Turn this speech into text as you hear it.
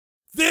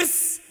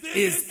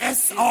is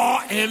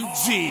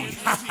SRMG.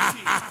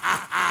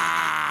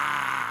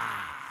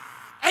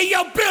 Hey,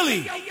 yo,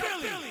 Billy,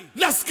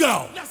 let's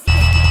go.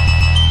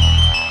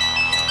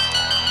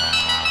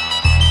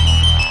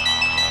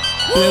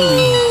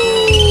 Billy,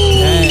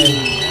 Bad,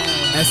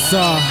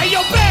 SR. Hey,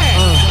 yo, Bad,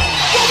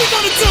 what we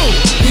gonna do?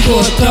 We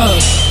gon'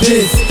 thug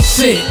this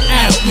shit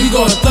out. We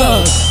gon'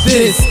 thug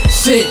this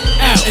shit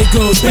out. It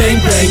goes bang,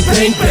 bang,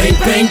 bang, bang,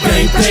 bang,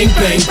 bang, bang,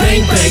 bang, bang,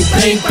 bang, bang,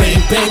 bang, bang,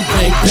 bang,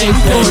 bang. We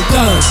gon'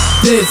 thug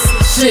this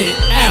shit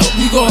out.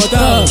 We gon'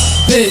 thug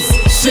this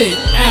shit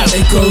out.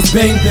 It goes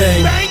bang,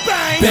 bang, bang,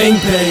 bang,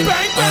 bang,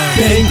 bang,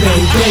 bang,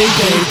 bang, bang,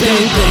 bang,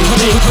 bang,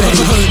 bang.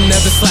 Hood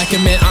never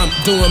slacking, man. I'm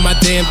doing my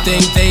damn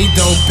thing. They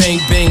don't bang,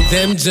 bang.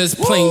 Them just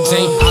plain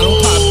Jane. I don't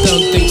pop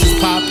thug things, just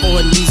pop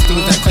on these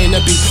things. I claim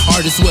to be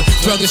artists with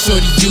drug and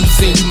shorty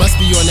using. You must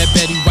be on that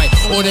Betty White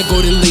or that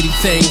golden lady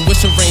thing.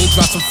 Wish a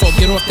raindrops some folk.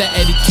 Get off that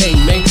Eddie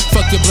Kane, man.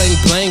 Fuck your bling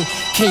bling.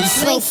 Can you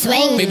swing,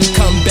 swing? Maybe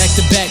come back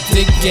to back,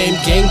 dig game,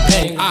 gang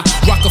bang. I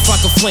rock a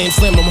flock of flame,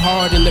 slam them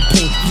hard in the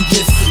paint. You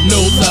get no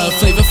love,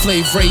 Flavor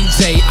Flav, Ray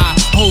J. I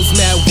holds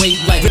mad weight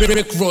like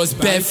Rick Ross,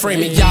 bad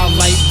framing. Y'all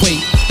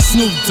lightweight.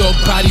 Snoop Dogg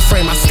body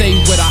frame, I stay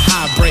with a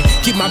high brain.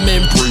 Keep my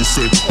men brain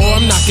safe, or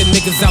I'm knocking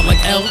niggas out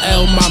like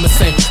LL Mama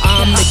say.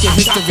 I'm making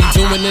history,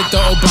 doing it the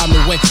Obama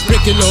way.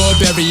 Breaking all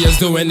barriers,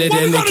 doing it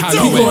in the kind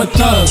of way. We gon'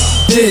 thug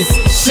this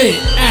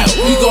shit out.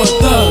 We gon'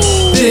 thug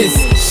this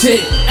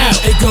shit out.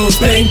 It goes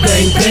bang,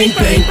 bang, bang,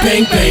 bang,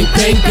 bang, bang,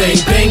 bang, bang, bang,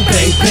 bang,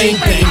 bang,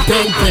 bang,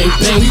 bang, bang,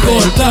 bang. We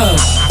gon' thug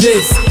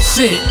this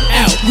shit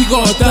out. We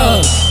gon'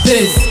 thug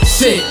this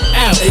shit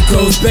out. It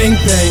goes bang,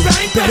 bang,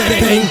 bang, bang,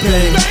 bang,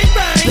 bang,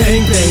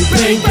 bang, bang,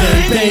 bang,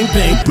 bang,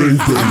 bang, bang.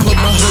 I put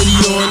my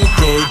hoodie on,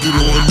 thug it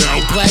on now.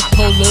 Black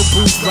polo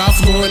boots, Ralph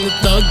Lauren, the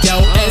thug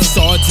out.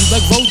 SRG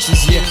like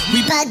roaches, yeah.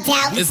 We bugged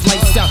out. It's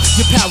lights out.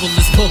 You're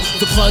powerless, pull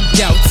the plug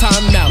out.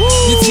 Time out.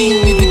 Your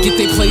team need to get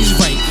their plays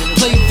right.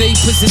 Play their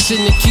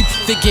position and keep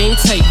the game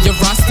tight. Your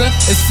roster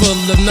is full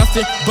of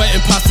nothing but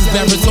imposters.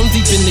 Baritone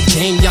deep in the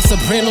game. Y'all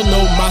soprano,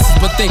 no monsters,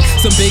 but they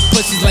some big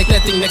pushes like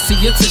that thing next to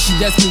your tushy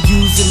that's been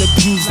used and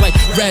abused like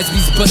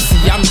raspberries. But see,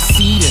 I'm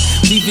exceeding,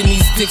 leaving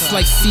these dicks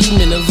like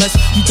semen. Unless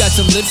you got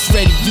your lips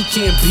ready, you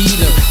can't beat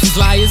them. These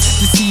liars,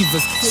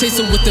 deceivers, chase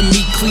them with the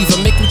meat cleaver.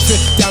 Make them trip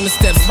down the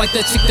steps like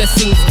that chick that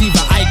sings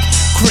diva. Ike,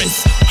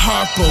 Chris,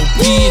 Harpo,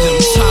 beat them,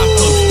 chop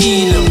them,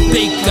 eat them,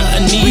 bake them,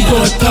 Anita. We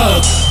gon' thug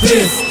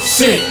this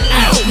shit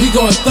out. We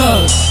gon'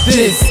 thug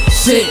this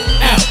shit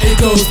out. It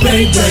goes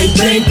bang, bang,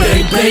 bang,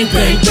 bang, bang,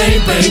 bang, bang,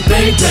 bang,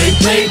 bang, bang,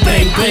 bang,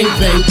 bang, bang,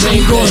 bang, bang. We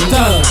gon'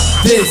 thug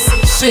this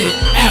shit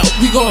out.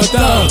 We gon'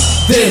 thug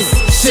this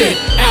shit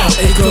out.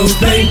 It goes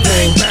bang,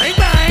 bang, bang,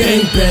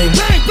 bang, bang,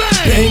 bang,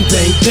 bang,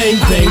 bang,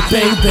 bang,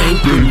 bang, bang,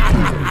 bang.